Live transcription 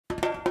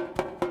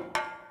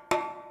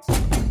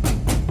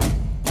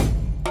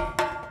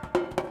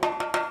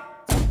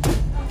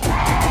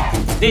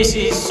This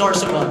is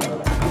Sorsogon.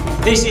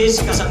 This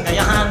is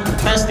Kasanggayahan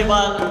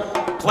Festival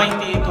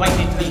 2023.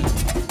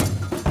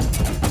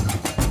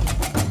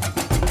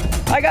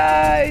 Hi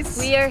guys!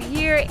 We are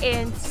here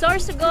in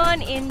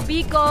Sorsogon in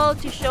Bicol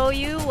to show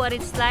you what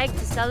it's like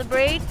to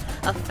celebrate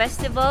a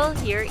festival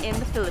here in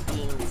the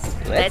Philippines.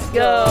 Let's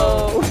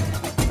go!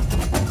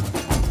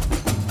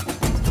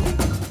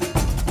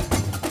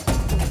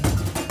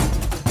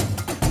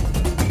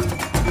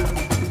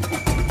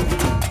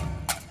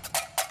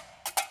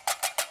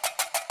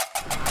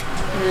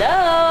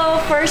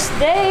 Hello! First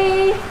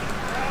day!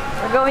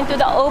 We're going to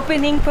the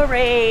opening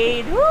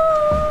parade. Woo!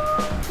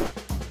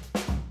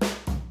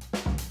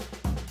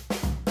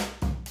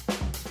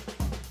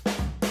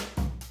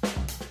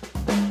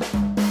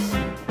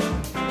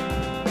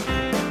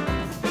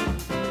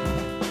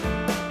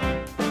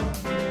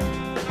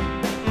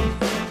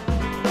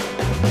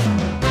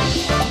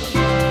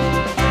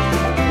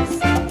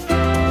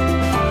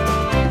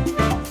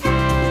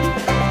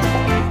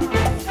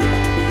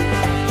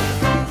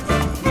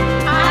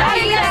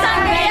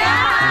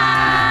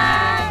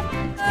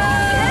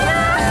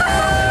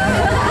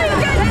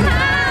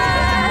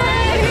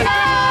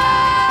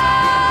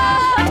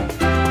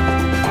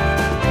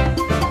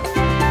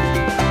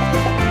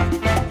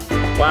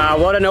 Wow,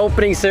 what an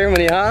opening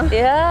ceremony, huh?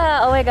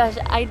 Yeah, oh my gosh,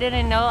 I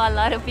didn't know a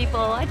lot of people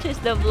watches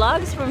the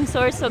vlogs from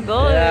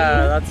Sorsogon.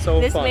 Yeah, that's so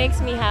This fun. makes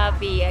me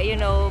happy. You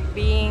know,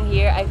 being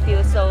here, I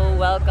feel so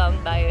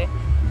welcomed by,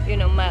 you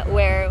know,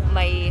 where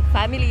my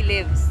family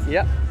lives.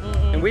 Yeah.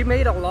 And we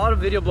made a lot of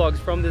video blogs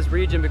from this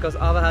region because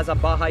Ava has a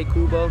bahay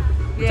kubo,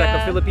 which is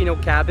like a Filipino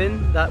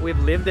cabin that we've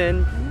lived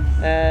in.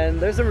 And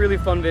there's some really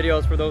fun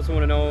videos for those who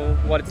want to know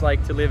what it's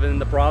like to live in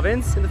the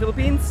province in the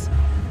Philippines.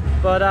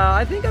 But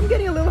I think I'm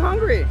getting a little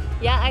hungry.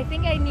 Yeah, I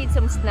think I need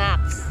some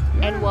snacks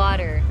and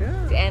water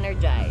to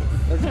energize.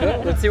 Let's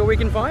go. Let's see what we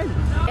can find.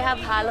 We have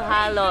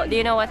halo-halo. Do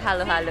you know what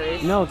halo-halo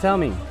is? No, tell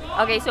me.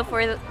 Okay, so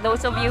for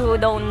those of you who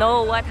don't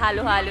know what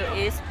halo-halo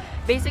is,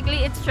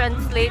 basically it's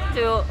translated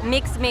to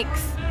mix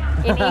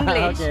in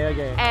English.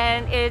 Okay.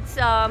 And it's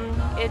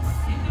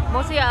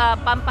mostly a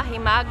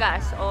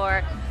pampahimagas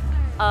or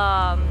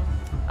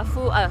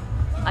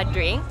a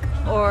drink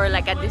or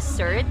like a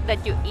dessert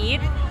that you eat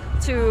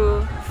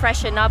to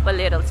freshen up a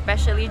little,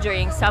 especially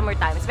during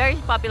summertime. It's very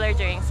popular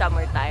during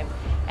summertime,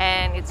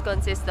 and it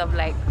consists of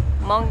like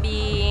mung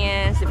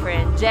beans,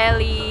 different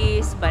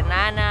jellies,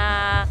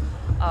 banana,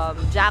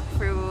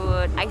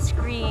 jackfruit, ice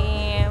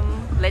cream.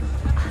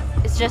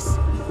 It's just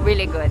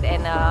really good,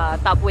 and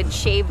topped with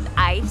shaved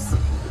ice.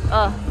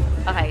 Oh,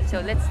 okay.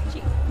 So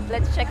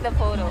let's check the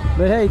photo.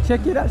 But hey,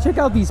 check it out. Check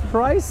out these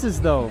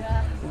prices, though.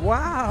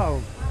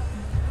 Wow.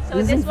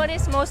 So this one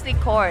is mostly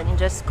corn,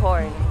 just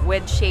corn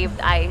with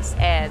shaved ice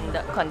and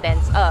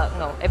condensed,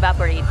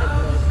 evaporated milk.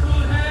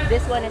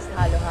 This one is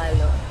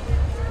halo-halo.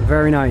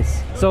 Very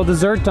nice. So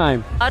dessert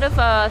time. A lot of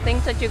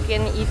things that you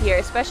can eat here,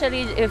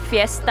 especially if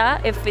fiesta,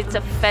 if it's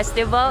a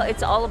festival,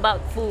 it's all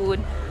about food,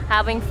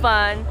 having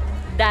fun,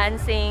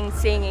 dancing,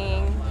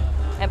 singing,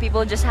 and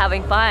people just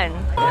having fun.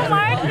 Oh,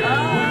 Marve!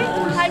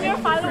 I'm your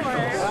follower.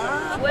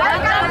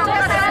 Welcome to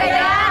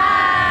Kasanggayahan!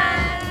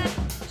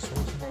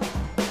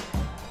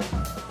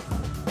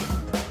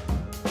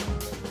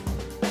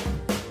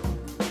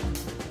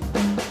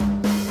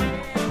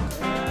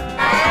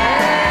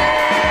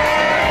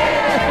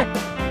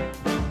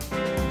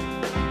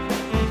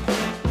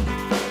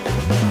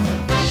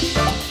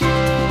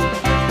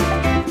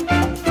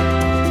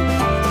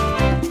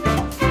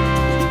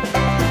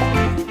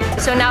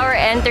 So now we're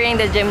entering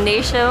the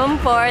gymnasium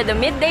for the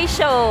midday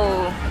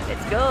show.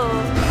 Let's go.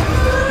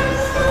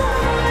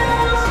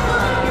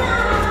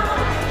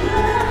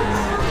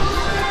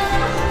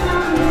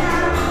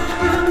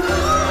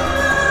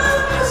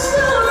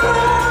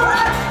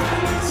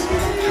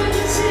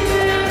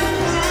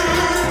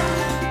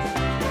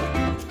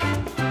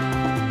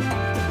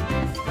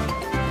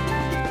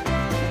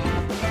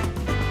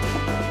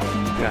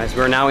 Guys,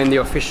 we're now in the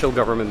official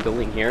government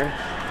building here.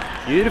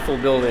 Beautiful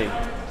building.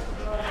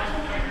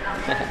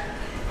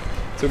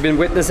 So we've been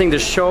witnessing the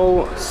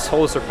show,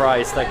 so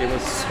surprised, like it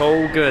was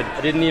so good.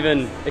 I didn't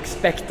even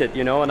expect it,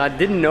 you know, and I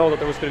didn't know that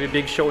there was going to be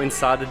a big show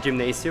inside the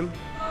gymnasium.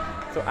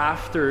 So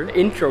after the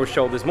intro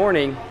show this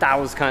morning, that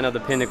was kind of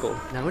the pinnacle.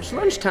 Now it's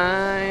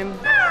lunchtime.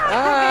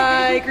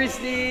 Hi,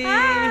 Christy.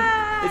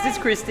 Hi. This is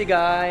Christy,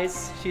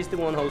 guys. She's the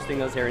one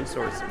hosting us here in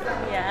Sorsogon.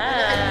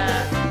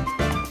 Yeah.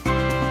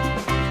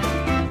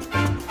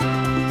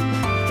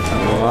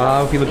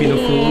 Wow, Filipino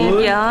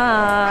food.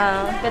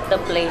 Yeah. Look at the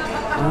plate.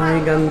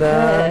 Ay,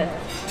 ganda.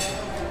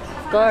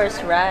 Of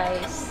course,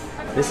 rice.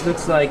 This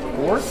looks like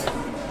pork.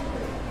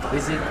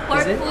 Is it?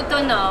 Pork puto,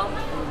 no?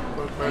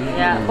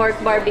 Yeah,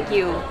 pork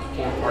barbecue.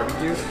 Pork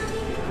barbecue.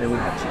 Then we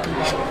have chicken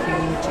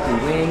barbecue, chicken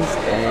wings,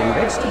 and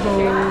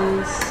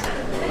vegetables.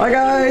 Hi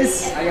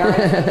guys!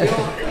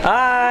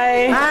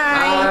 Hi!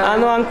 Hi!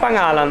 Ano ang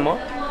pangalan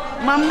mo?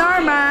 Ma'am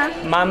Norma.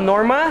 Ma'am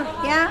Norma?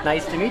 Yeah.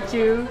 Nice to meet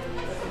you.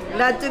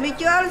 Glad to meet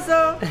you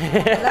also.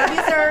 Love you,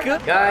 sir.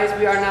 Good. Guys,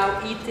 we are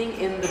now eating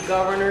in the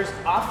governor's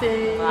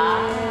office.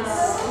 Wow.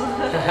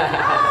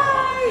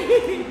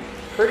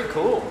 Pretty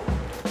cool.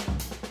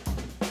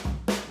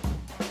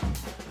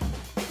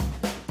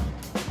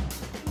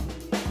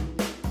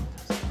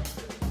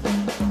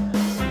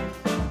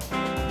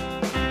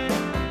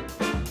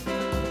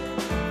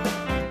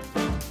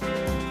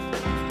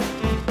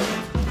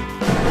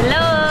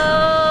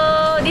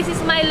 Hello! This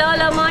is my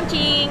Lola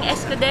Monching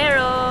Escudero.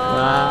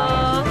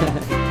 Wow.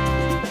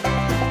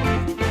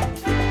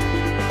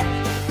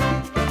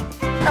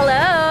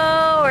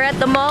 Hello! We're at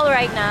the mall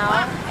right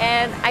now,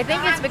 and I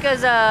think it's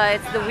because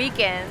it's the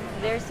weekend.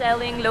 They're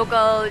selling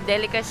local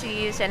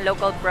delicacies and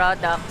local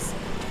products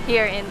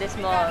here in this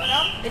mall.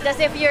 It's as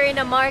if you're in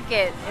a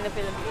market in the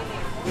Philippines.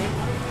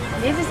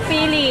 This is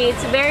pili.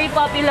 It's a very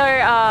popular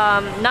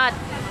nut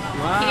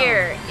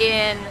here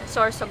in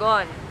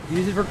Sorsogon.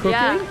 Use it for cooking?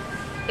 Yeah,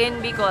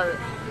 in Bicol.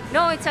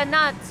 No, it's a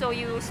nut, so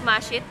you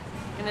smash it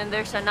and then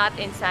there's a nut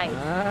inside.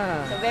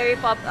 Ah. It's a very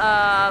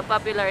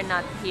popular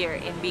nut here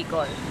in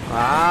Bicol.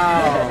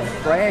 Wow,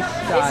 fresh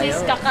style. This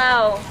is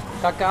cacao.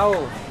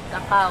 Cacao.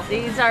 Cacao.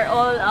 These are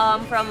all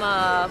from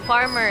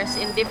farmers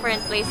in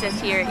different places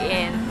here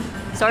in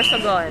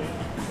Sorsogon.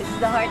 This is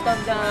the heart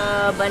of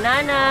the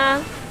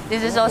banana.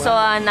 This is also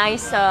a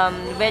nice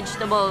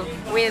vegetable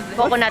with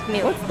coconut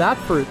milk. What's that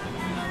fruit?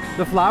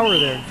 The flower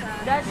there.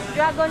 That's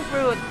dragon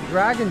fruit.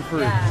 Dragon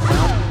fruit.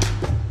 Yeah.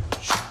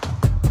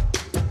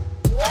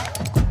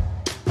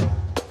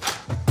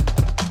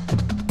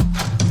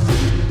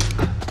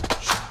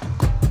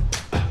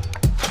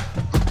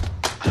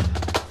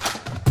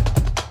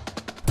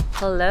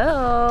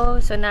 Hello!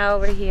 So now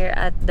we're here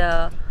at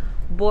the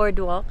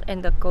boardwalk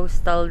and the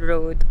coastal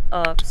road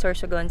of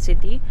Sorsogon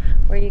City,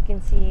 where you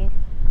can see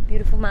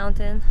beautiful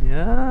mountain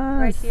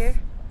right here.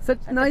 Such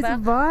a nice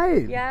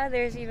vibe. Yeah,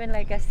 there's even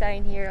like a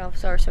sign here of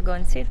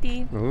Sorsogon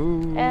City.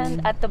 Ooh.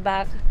 And at the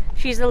back,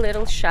 she's a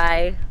little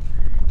shy.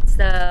 It's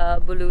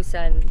the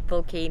Bulusan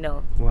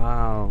volcano.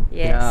 Wow.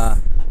 Yes. Yeah.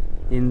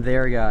 In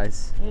there,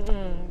 guys.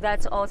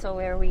 That's also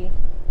where we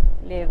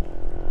live.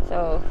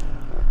 So,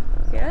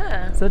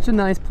 yeah. Such a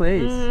nice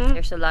place.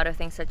 There's a lot of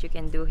things that you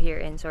can do here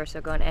in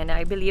Sorsogon, and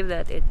I believe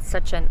that it's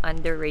such an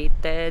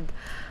underrated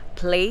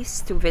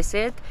place to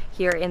visit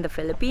here in the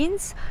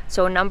Philippines.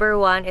 So number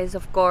one is,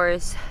 of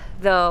course,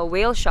 the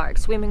whale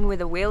sharks, swimming with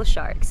the whale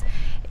sharks.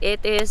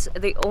 It is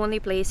the only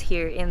place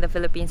here in the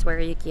Philippines where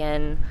you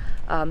can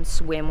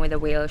swim with the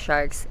whale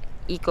sharks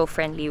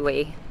eco-friendly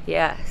way.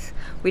 Yes,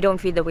 we don't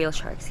feed the whale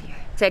sharks here.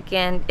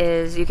 Second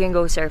is you can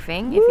go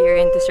surfing if you're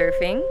into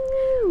surfing.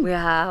 We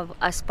have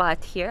a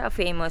spot here, a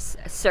famous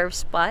surf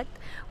spot,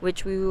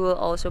 which we will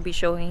also be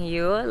showing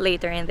you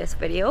later in this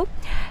video.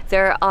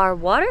 There are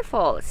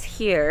waterfalls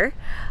here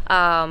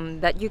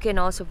that you can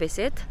also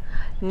visit.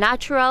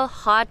 Natural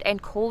hot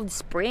and cold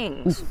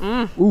springs.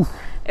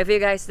 If you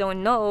guys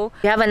don't know,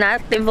 you have an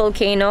active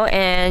volcano,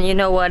 and you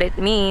know what it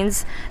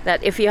means,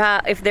 that if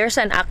there's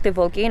an active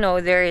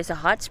volcano, there is a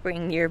hot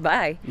spring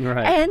nearby.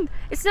 Right. And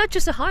it's not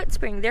just a hot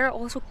spring, there are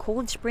also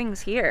cold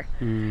springs here,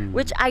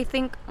 which I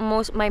think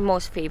my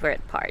most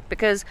favorite part,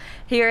 because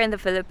here in the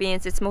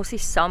Philippines it's mostly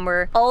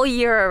summer all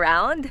year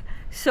around,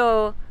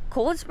 so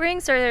cold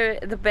springs are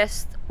the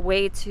best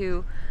way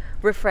to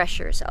refresh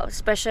yourself,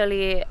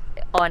 especially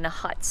on a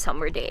hot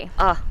summer day.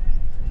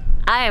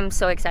 I am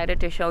so excited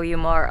to show you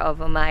more of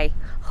my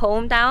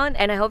hometown,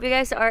 and I hope you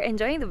guys are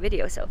enjoying the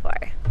video so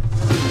far.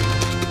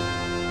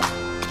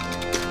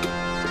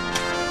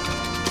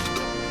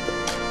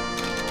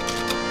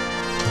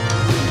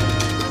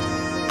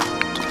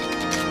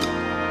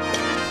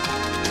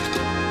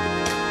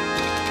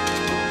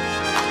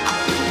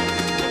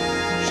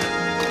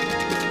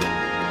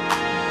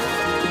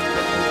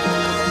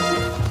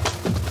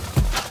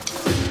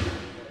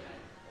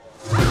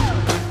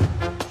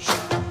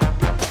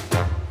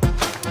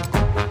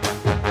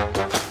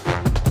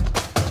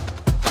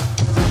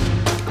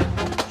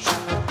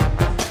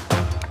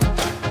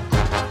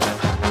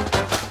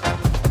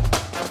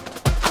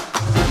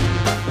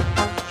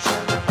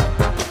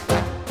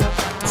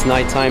 It's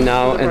nighttime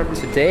now, and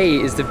today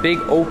is the big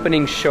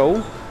opening show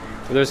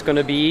where there's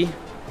gonna be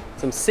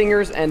some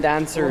singers and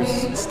dancers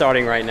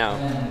starting right now.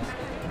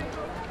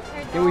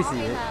 Can we see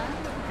it?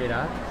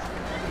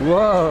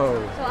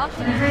 Whoa! So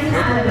actually,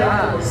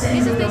 this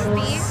is the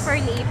stage for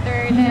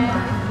later,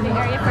 the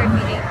area for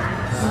feeding.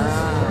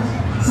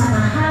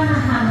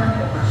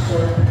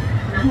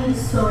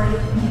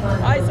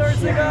 Hi,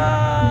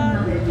 Sorsogon!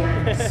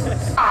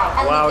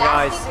 Wow,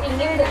 guys.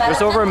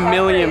 There's over 1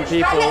 million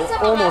people,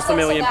 almost 1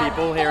 million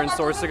people here in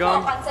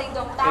Sorsogon,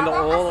 in the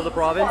whole of the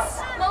province.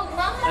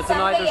 And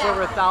tonight there's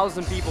over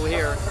 1,000 people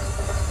here.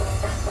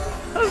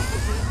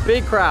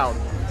 Big crowd.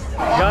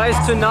 Guys,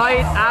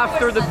 tonight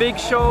after the big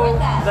show,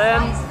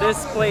 then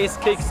this place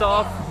kicks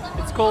off.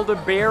 It's called the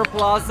Bear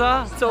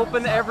Plaza. It's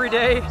open every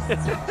day.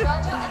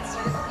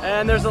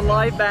 And there's a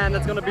live band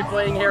that's gonna be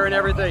playing here and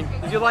everything.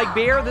 If you like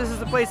beer, this is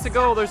the place to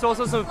go. There's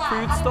also some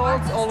food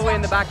stalls all the way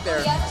in the back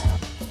there.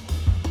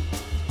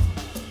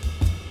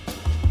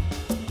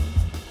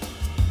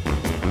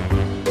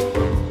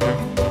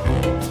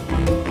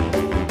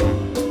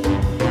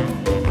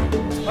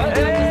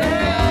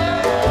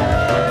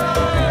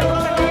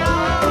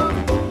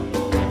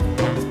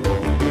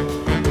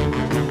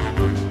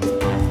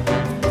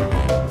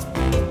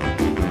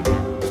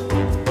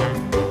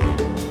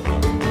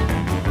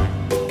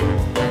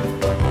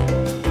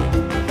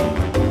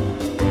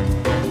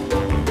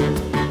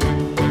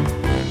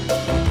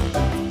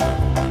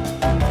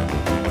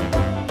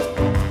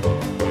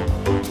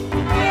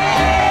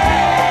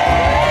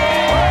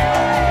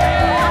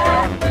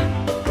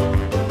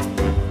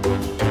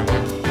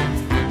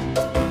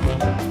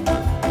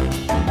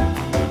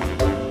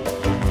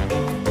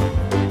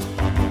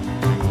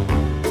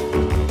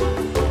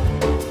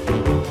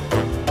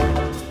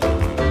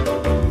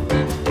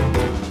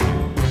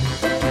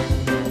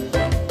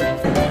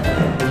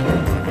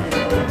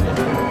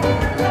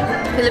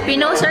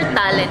 Filipinos are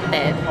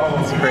talented.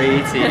 It's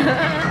crazy.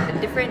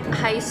 Different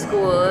high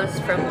schools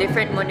from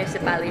different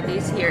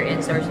municipalities here in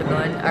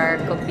Sorsogon are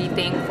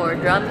competing for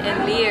drum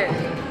and lyre.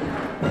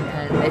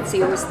 And let's see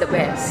who's the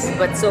best.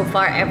 But so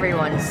far,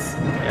 everyone's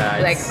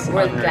like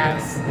world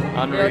class.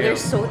 Unreal. They're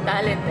so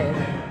talented.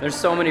 There's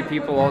so many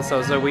people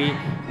also, so we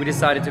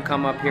decided to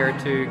come up here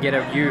to get a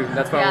view.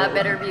 That's why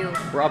better view.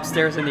 we're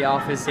upstairs in the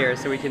office here,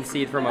 so we can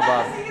see it from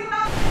above.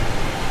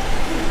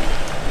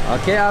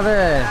 Okay,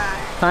 Ave,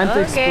 time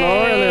to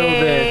explore a little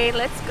bit.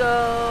 Let's go.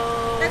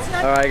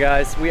 All right,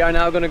 guys, we are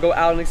now gonna go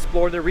out and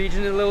explore the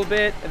region a little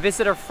bit,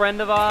 visit a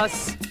friend of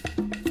ours.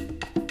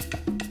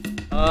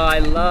 I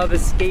love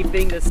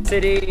escaping the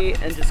city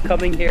and just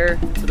coming here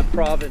to the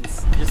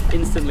province. Just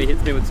instantly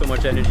hits me with so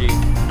much energy.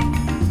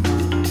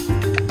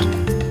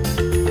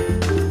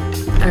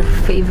 Our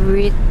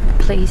favorite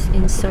place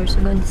in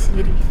Sorsogon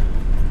City.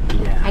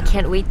 Yeah. I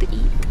can't wait to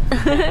eat.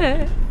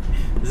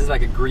 This is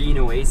like a green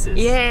oasis.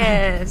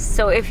 Yes.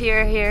 So if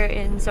you're here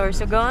in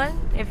Sorsogon,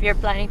 if you're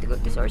planning to go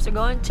to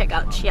Sorsogon, check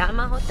out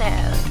Siama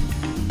Hotel.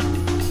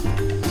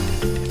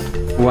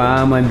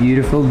 Wow, my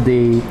beautiful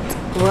date.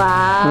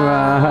 Wow.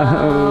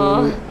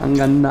 Wow. Ang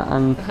ganda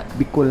ang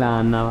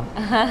Bicolana.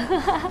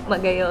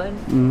 Magayon.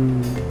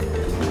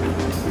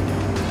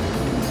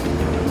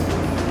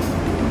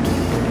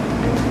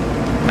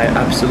 I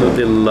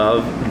absolutely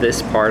love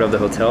this part of the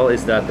hotel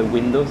is that the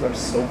windows are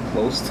so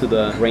close to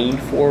the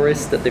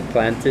rainforest that they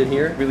planted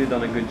here. Really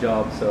done a good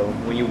job. So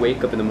when you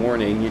wake up in the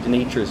morning,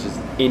 nature is just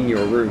in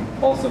your room.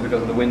 Also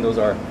because the windows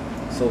are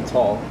so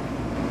tall.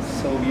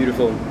 So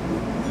beautiful.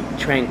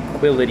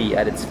 Tranquility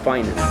at its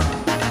finest.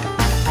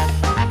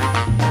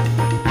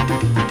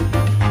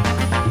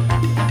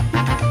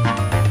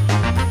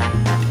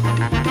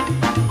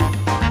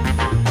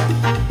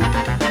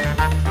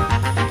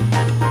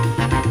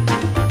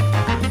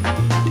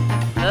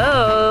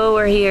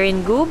 Here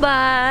in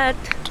Gubat.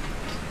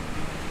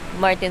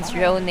 Martin's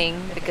droning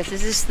because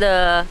this is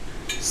the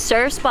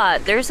surf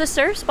spot. There's a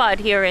surf spot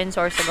here in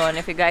Sorsogon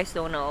if you guys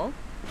don't know.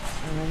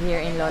 We're here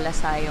in Lola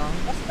Sayong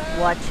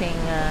watching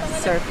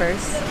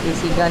surfers.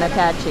 Is he gonna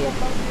catch it?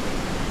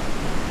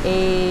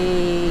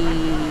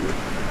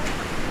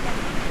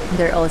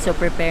 They're also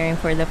preparing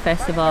for the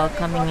festival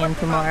coming in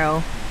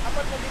tomorrow.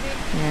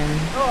 And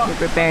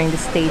we're preparing the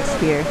stage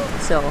here.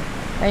 So,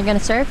 are you gonna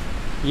surf?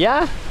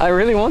 Yeah, I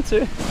really want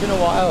to. It's been a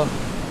while.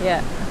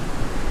 Yeah.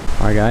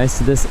 Alright guys,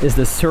 so this is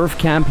the surf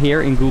camp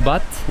here in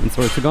Gubat, in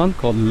Sorsogon,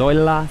 called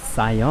Lola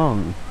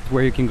Sayong.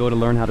 Where you can go to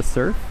learn how to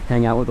surf,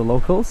 hang out with the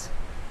locals,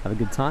 have a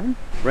good time.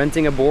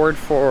 Renting a board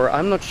for,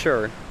 I'm not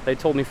sure, they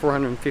told me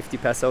 450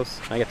 pesos.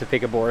 I get to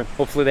pick a board.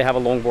 Hopefully they have a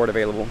longboard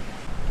available.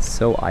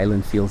 So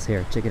island feels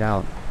here, check it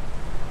out.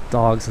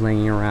 Dogs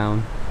laying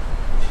around.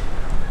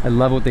 I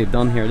love what they've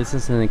done here. This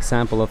is an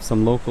example of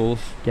some locals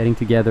getting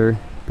together,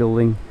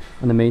 building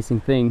an amazing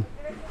thing.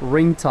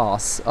 Ring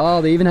toss.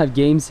 Oh, they even have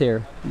games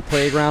here.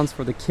 Playgrounds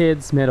for the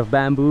kids made of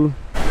bamboo.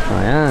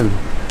 Ayan.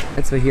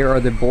 And so here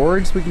are the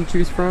boards we can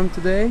choose from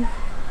today.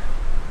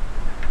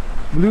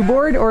 Blue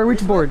board or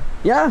which board?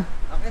 Yeah.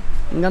 Okay.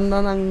 Ang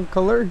ganda ng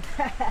color.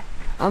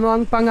 Ano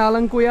ang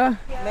pangalan, kuya?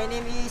 My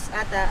name is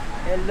Ata.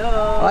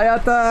 Hello. Hi,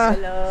 Ata.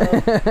 Hello.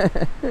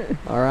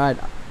 Alright.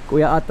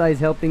 Kuya Ata is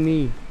helping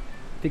me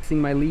fixing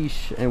my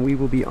leash and we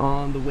will be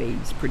on the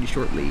waves pretty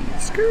shortly.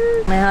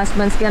 Skirt. My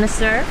husband's gonna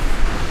surf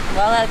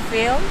while I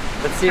film.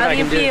 Let's see if I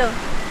can do it. How do you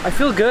feel? I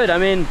feel good. I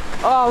mean,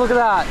 oh, look at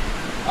that.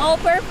 Oh,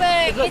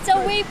 perfect! It's a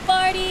wave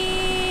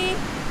party!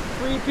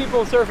 3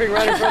 people surfing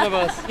right in front of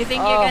us. You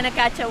think you're gonna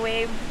catch a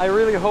wave? I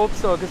really hope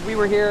so, because we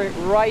were here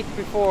right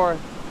before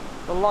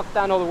the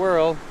lockdown of the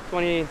world,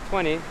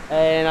 2020,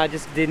 and I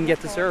just didn't get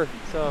to surf.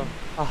 So,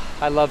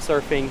 I love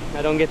surfing.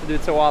 I don't get to do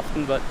it so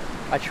often, but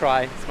I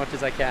try as much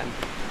as I can.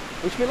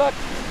 Wish me luck.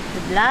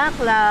 Good luck,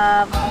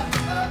 love.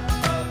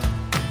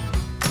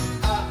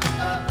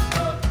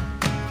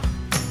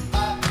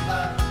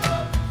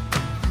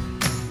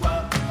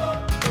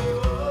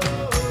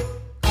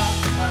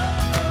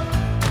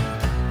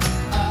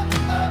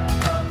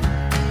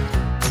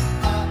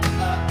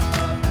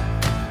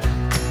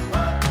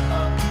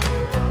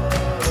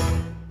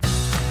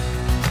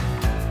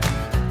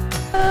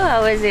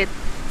 How is it?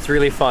 It's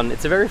really fun.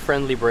 It's a very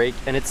friendly break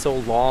and it's so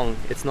long.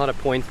 It's not a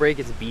point break,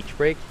 it's a beach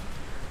break.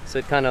 So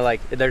it kind of like,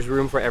 there's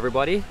room for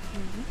everybody,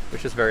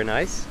 which is very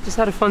nice. Just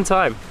had a fun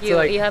time. You,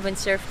 like, you haven't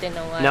surfed in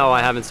a while? No, I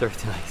haven't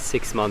surfed in like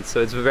 6 months.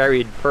 So it's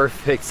very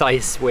perfect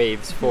size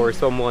waves for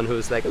someone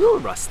who's like a little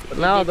rusty. But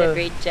now You did a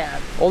great job.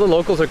 all the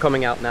locals are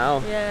coming out now.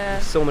 Yeah.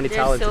 There's so many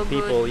They're talented so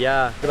people. good.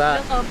 Yeah. Look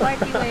at that. Look, oh,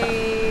 party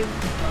wave.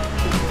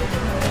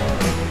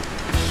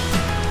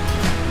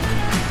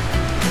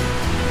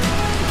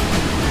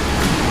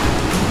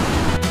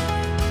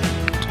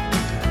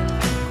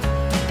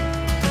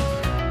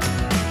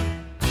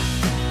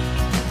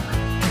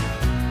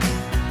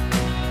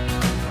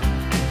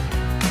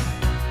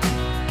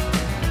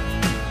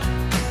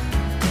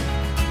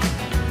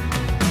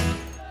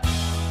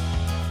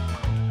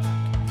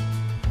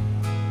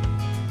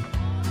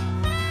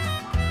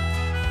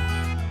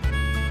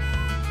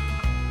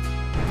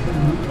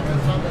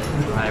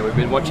 Alright, we've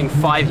been watching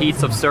 5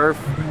 heats of surf.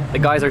 The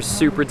guys are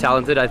super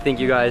talented. I think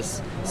you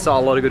guys saw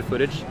a lot of good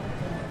footage.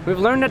 We've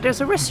learned that there's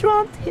a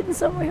restaurant hidden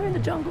somewhere here in the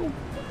jungle.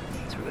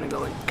 So we're gonna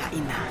go and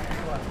kain na.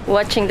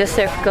 Watching the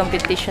surf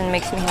competition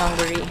makes me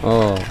hungry.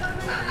 Oh,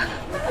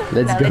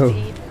 let's go. Let's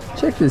eat.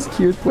 Check this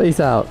cute place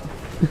out.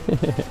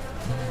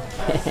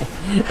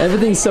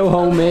 Everything's so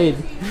homemade.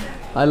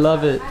 I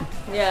love it.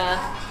 Yeah.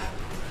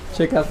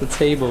 Check out the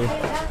table.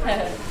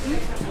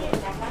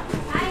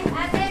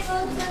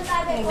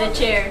 The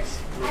chairs.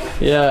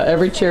 Yeah,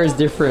 every chair is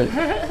different.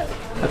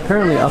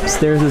 Apparently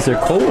upstairs is their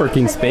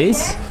co-working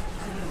space.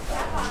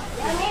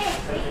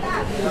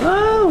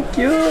 Oh,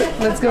 cute.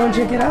 Let's go and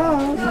check it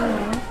out.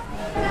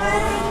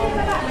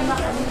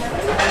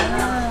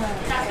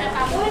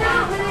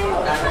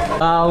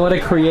 Wow, what a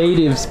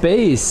creative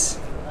space.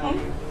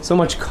 So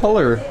much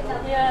color.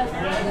 Yeah.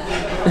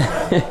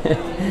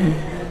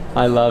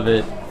 I love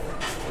it.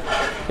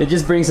 It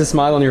just brings a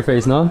smile on your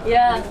face, no?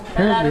 Yeah. A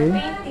lot of Apparently.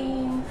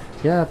 painting.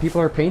 Yeah, people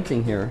are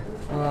painting here.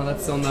 Oh,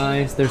 that's so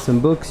nice. There's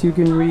some books you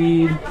can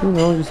read. You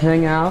know, just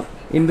hang out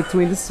in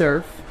between the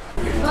surf.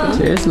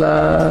 Cheers,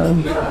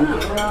 love.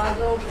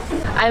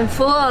 I'm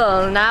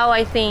full. Now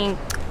I think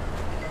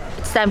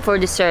it's time for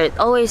dessert.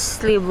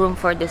 Always leave room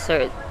for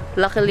dessert.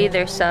 Luckily,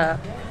 there's a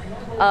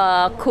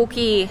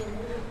cookie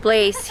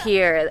place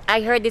here.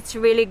 I heard it's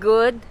really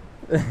good.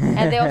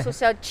 And they also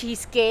sell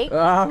cheesecake.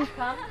 Ah,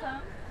 Come.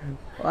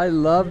 I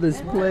love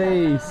this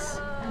place.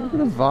 Look at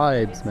the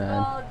vibes,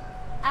 man. Called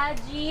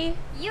Aji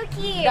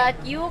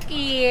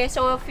Yuki.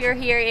 So if you're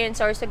here in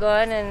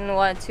Sorsogon and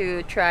want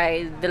to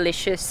try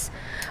delicious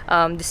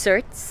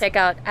desserts, check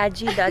out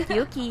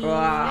Aji.Yuki.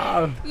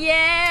 Wow.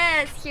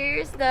 Yes,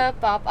 here's the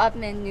pop-up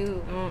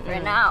menu for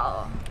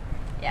now.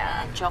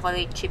 Yeah,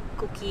 chocolate chip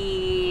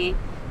cookie,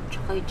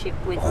 chocolate chip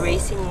with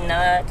raisin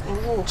nut.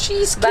 Ooh,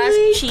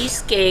 cheesecake.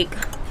 Cheesecake.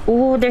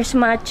 Ooh, there's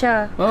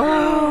matcha.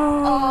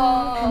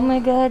 Oh. Oh my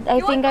god, I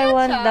think I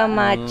want the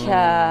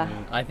matcha.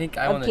 I think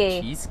I want Okay.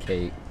 a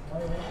cheesecake.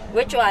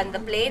 Which one, the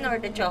plain or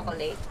the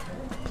chocolate?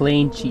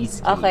 Plain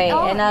cheesecake. Okay,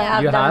 Oh, and I'll yeah.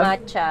 have You the have?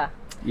 matcha.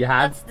 You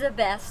have? That's the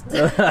best.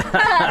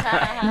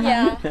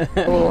 Yeah.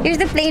 Here's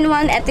the plain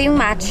one. Ito yung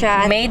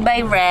matcha. Made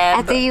by Rev.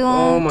 Ito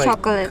yung my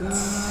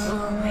chocolates.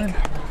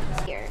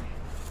 Here.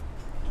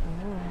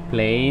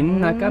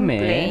 Plain na kami.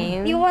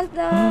 Plain. You want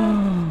the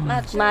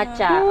matcha?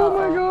 Matcha. Oh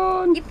my oo.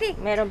 god. You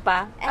pick. Meron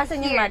pa? And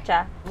Asan yung here.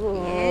 matcha?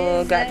 Ooh,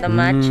 Yes. got the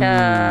matcha.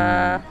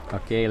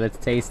 Okay, let's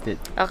taste it.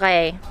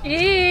 Okay.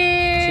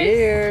 Cheers!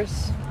 Cheers.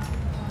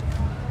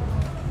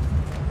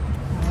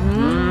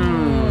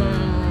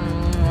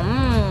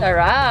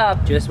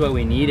 Sarap! Just what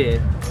we needed.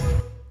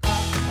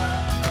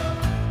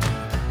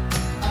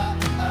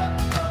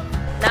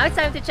 Now it's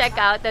time to check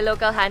out the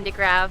local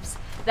handicrafts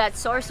that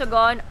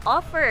Sorsogon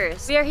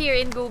offers. We are here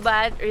in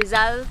Gubat,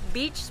 Rizal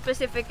Beach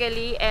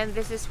specifically, and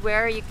this is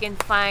where you can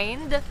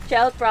find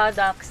shell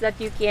products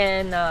that you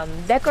can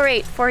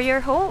decorate for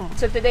your home.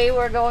 So today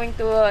we're going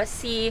to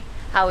see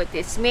how it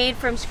is made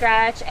from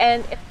scratch,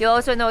 and you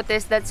also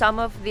notice that some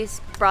of these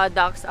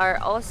products are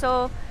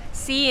also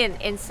seen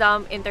in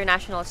some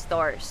international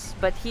stores.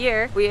 But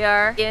here, we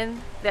are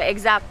in the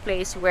exact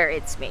place where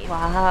it's made.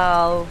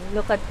 Wow!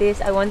 Look at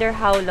this. I wonder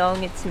how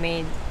long it's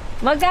made.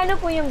 Magkano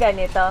po yung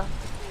ganito?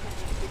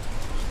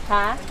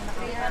 Ha?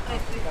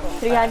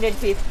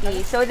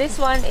 350. So this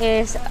one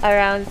is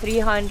around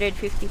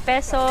 350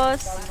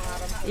 pesos.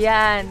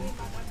 Yan.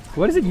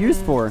 What is it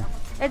used for?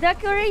 A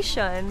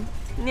decoration.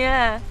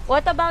 Yeah.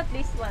 What about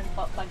this one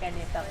po, pag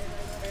ganito?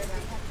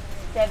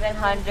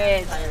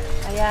 700.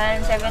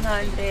 Ayan,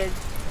 700.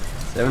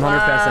 700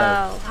 Wow.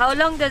 pesos. How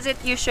long does it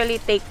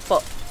usually take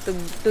po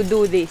to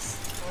do this?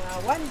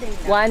 1 day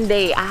lang. 1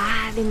 day.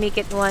 Ah, they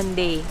make it 1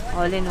 day.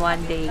 All in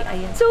 1 day.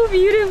 Ayan. So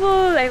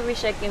beautiful. I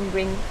wish I can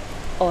bring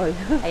all.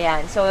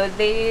 Ayan. So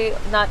they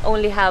not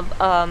only have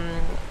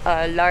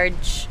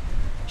large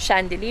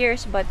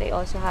chandeliers, but they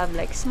also have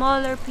like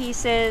smaller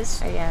pieces.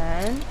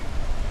 Ayan.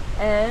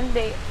 And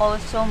they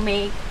also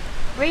make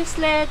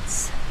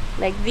bracelets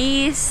like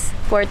these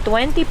for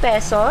 20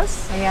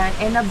 pesos. Ayan.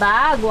 And a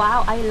bag.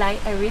 Wow, I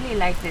really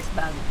like this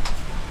bag.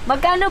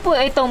 Magkano po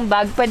itong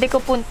bag? Pwede ko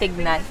pong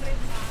tignan.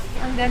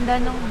 Ang ganda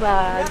ng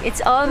bag.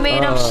 It's all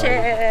made of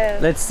shell.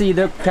 Let's see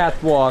the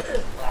catwalk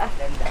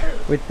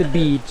with the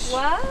beach.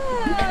 Wow!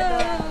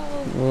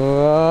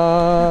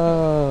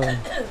 Wow.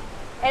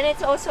 And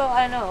it's also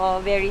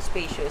very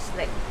spacious.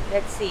 Like,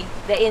 let's see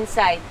the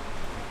inside.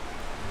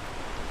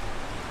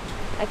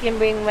 I can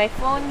bring my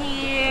phone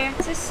here.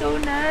 This is so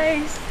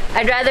nice.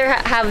 I'd rather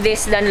have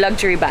this than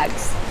luxury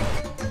bags.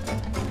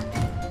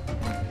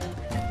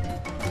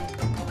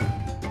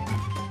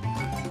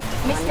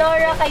 Miss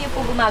Nora, kayo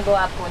po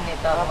gumagawa po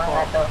nito,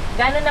 mga to.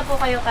 Gano'n na po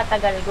kayo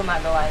katagal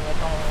gumagawa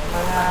nitong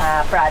mga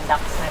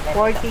products na ganito?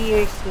 40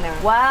 years na.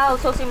 Wow!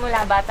 So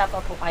simula bata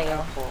pa po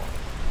kayo po.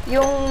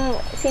 Yung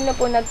sino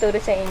po nagturo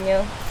sa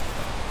inyo?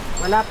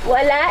 Wala po.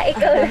 Wala,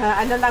 ikaw.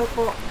 Ano lang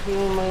po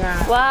yung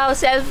mga... Wow,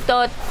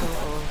 self-taught.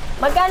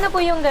 Magkano po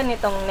yung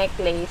ganitong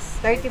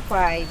necklace?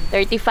 35.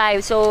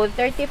 35. So,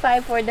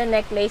 35 for the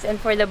necklace and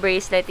for the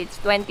bracelet, it's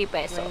 20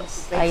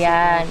 pesos.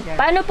 Ayan.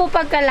 Paano po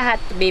pagka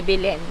lahat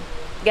bibilin?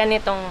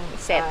 Ganitong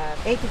set?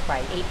 85.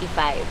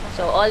 85.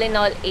 So, all in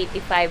all,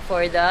 85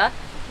 for the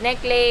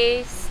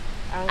necklace,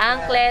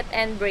 anklet,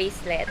 and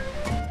bracelet.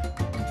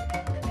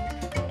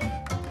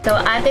 So,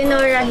 Ate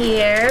Nora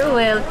here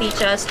will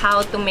teach us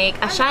how to make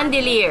a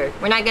chandelier.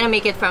 We're not gonna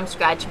make it from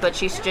scratch, but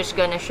she's just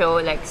gonna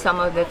show like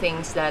some of the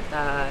things that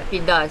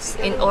she does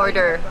in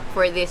order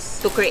for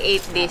this, to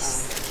create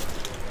this.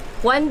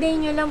 One day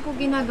nyo lang po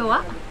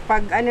ginagawa?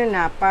 Pag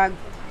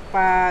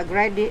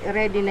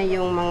ready na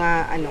yung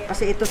mga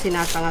kasi ito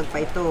sinasangag pa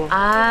ito.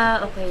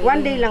 Okay.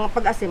 One day lang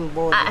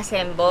pag-assemble.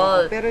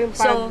 Assemble. Pero yung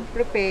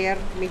pag-prepare,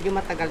 medyo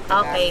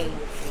matagal-tagal. Okay.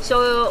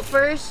 So,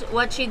 first,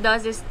 what she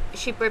does is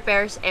she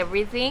prepares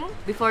everything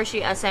before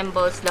she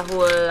assembles the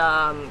whole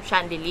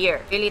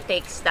chandelier. Really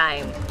takes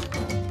time.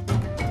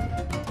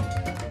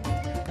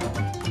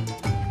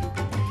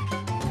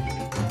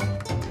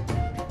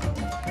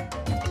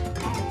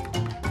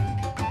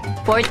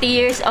 "40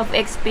 years of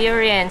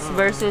experience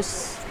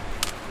versus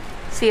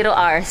 0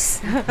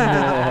 hours."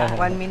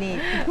 1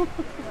 minute.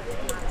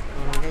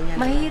 Ganyan.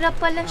 Mahirap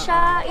pala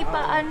siya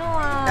ipaano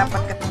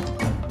Dapat ka...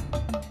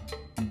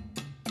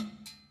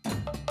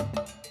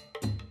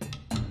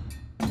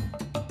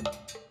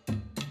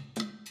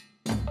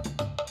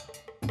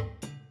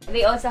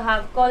 They also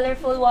have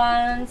colorful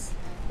ones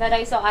that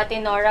I saw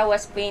Ate Nora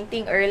was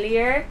painting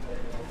earlier.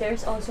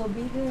 There's also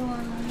bigger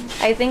ones.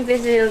 I think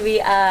this will be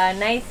a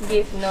nice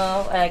gift,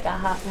 no? Like a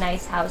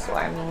nice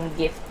housewarming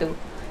gift to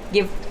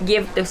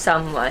give to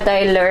someone.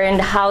 I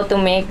learned how to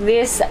make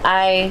this.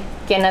 I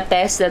can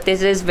attest that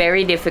this is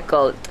very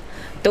difficult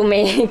to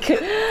make.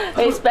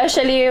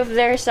 Especially if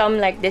there's some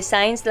like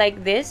designs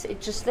like this.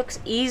 It just looks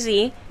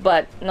easy,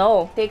 but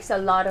no, it takes a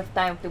lot of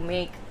time to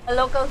make. A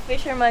local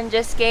fisherman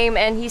just came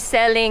and he's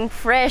selling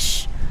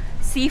fresh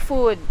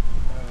seafood.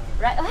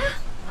 Right?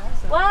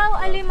 Wow,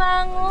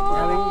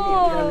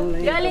 alimango!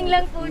 Galing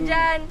lang po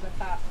dyan.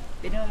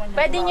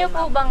 Pwede nyo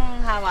po bang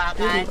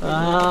hawakan?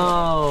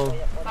 Wow!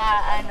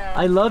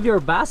 I love your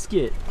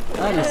basket.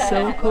 That is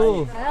so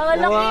cool.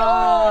 Laki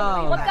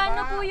wow!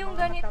 Magkano po yung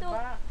ganito?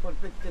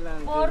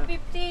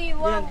 450.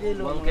 Wow!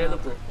 1 kilo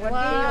po.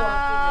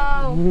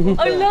 Wow!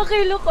 Ay,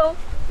 laki, look oh.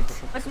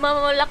 Mas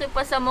mamalaki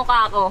pa sa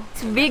mukha ko.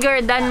 It's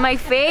bigger than my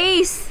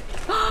face.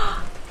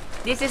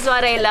 This is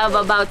what I love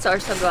about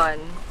Sorsogon.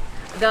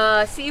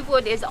 The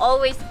seafood is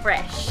always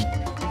fresh.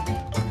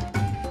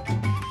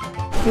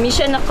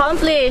 Mission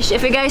accomplished.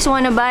 If you guys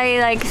want to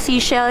buy like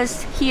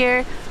seashells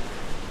here,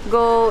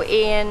 go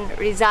in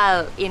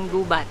Rizal, in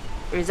Gubat,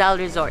 Rizal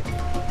Resort.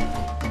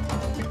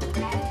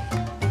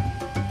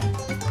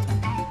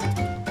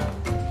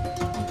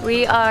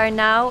 We are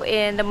now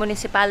in the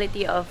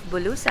municipality of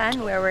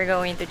Bulusan, where we're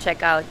going to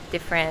check out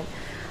different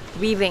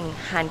weaving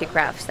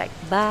handicrafts like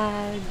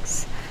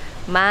bags,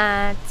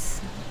 mats,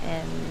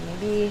 and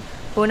maybe,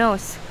 who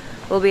knows,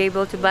 we'll be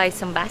able to buy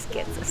some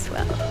baskets as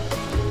well.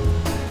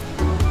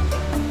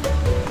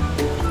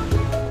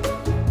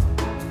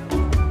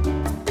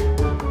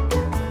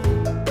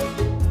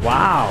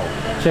 Wow!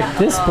 Check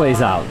this place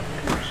out.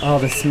 Oh,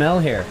 the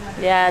smell here.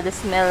 Yeah, the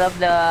smell of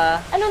the...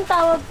 Anong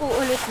tawag po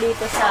ulit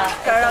dito sa...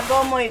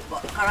 Karagomoy po.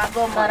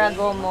 Karagomoy.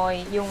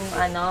 Karagomoy. Yung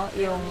ano,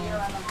 yung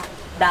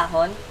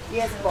dahon?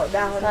 Yes po,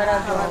 dahon.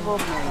 Karagomoy.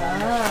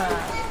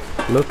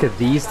 Look at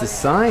these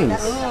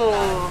designs.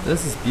 Ooh.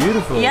 This is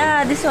beautiful.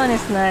 Yeah, this one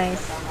is nice.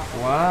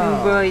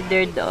 Wow.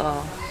 Embroidered,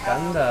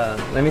 Ganda.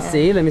 Let me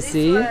see, let me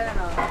see.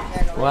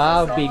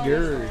 Wow,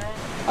 bigger.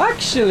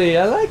 Actually,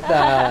 I like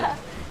that.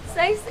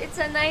 It's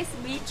a nice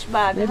beach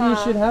bag. Maybe you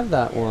should have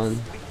that one.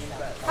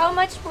 How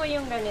much po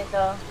yung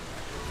ganito?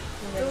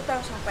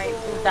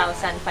 2,500.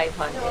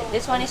 2,500.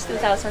 This one is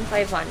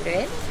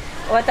 2,500.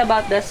 What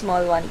about the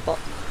small one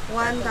po?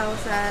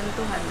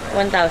 1,200.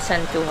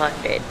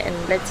 1,200. And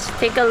let's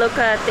take a look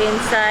at the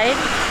inside.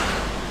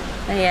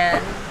 Ayan.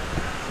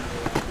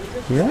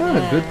 Yeah,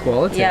 good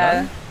quality.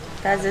 Yeah. Huh?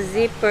 It has a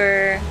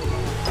zipper.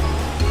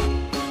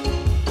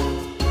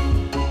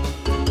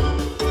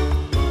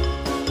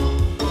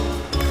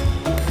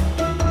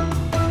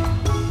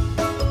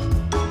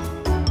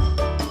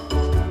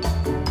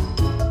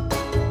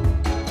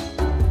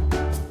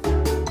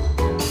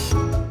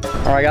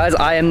 Alright guys,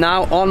 I am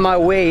now on my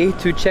way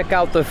to check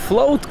out the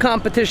float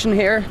competition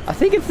here. I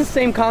think it's the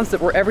same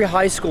concept where every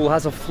high school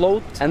has a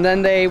float and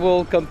then they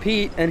will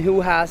compete and who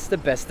has the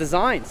best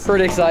designs.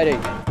 Pretty exciting.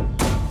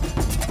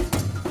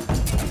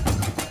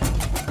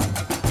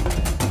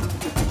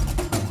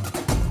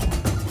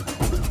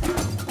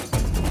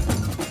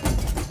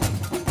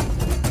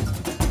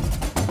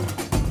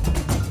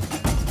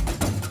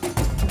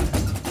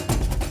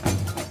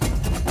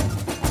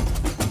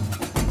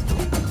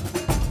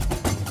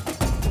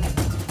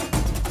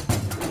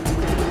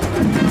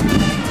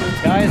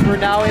 Guys, we're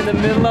now in the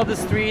middle of the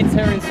streets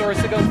here in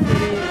Sorsogon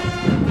City,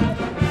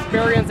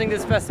 experiencing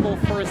this festival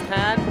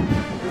firsthand.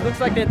 It looks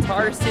like the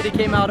entire city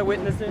came out to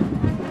witness it.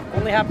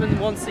 Only happen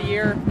once a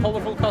year,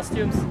 colorful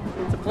costumes.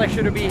 It's a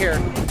pleasure to be here.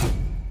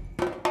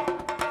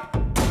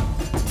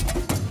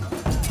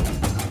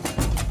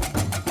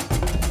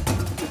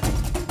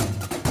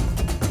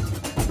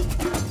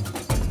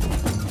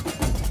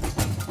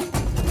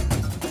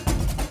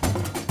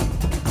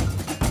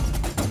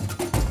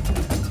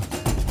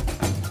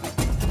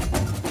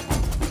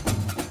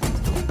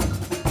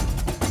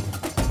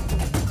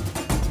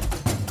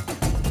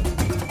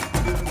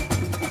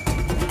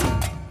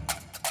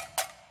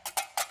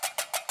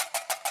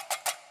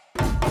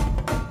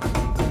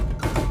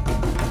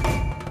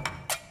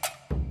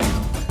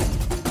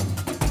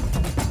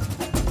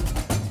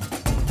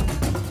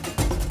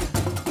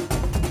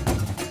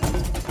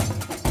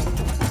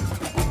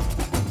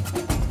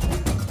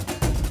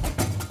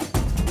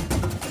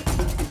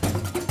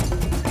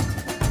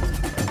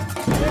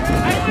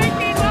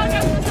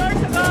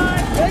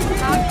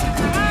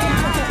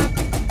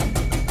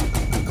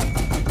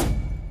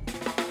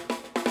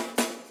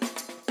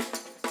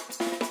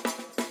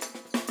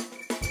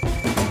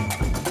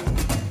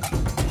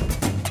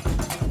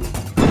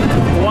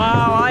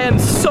 Wow, I am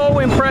so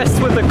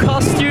impressed with the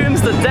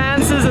costumes, the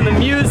dances and the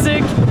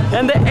music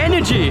and the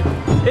energy.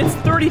 It's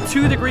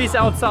 32 degrees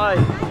outside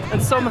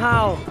and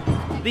somehow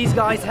these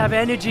guys have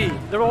energy.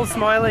 They're all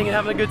smiling and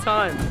having a good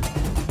time.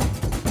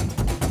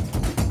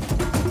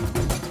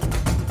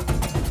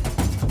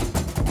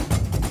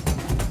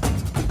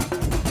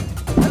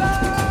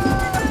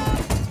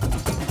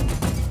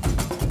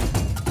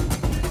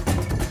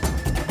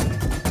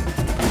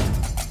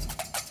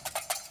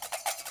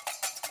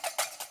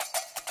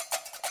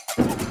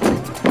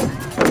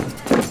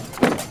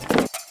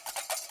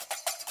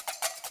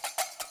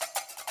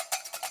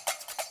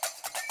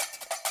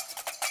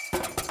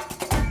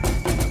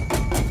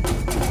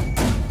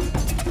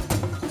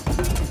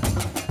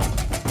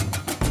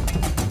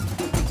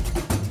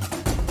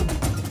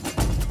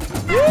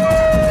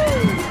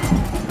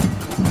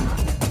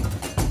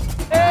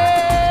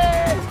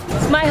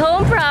 My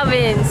home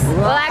province.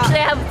 Well, actually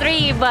I have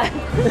 3, but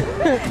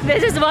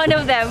this is one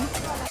of them.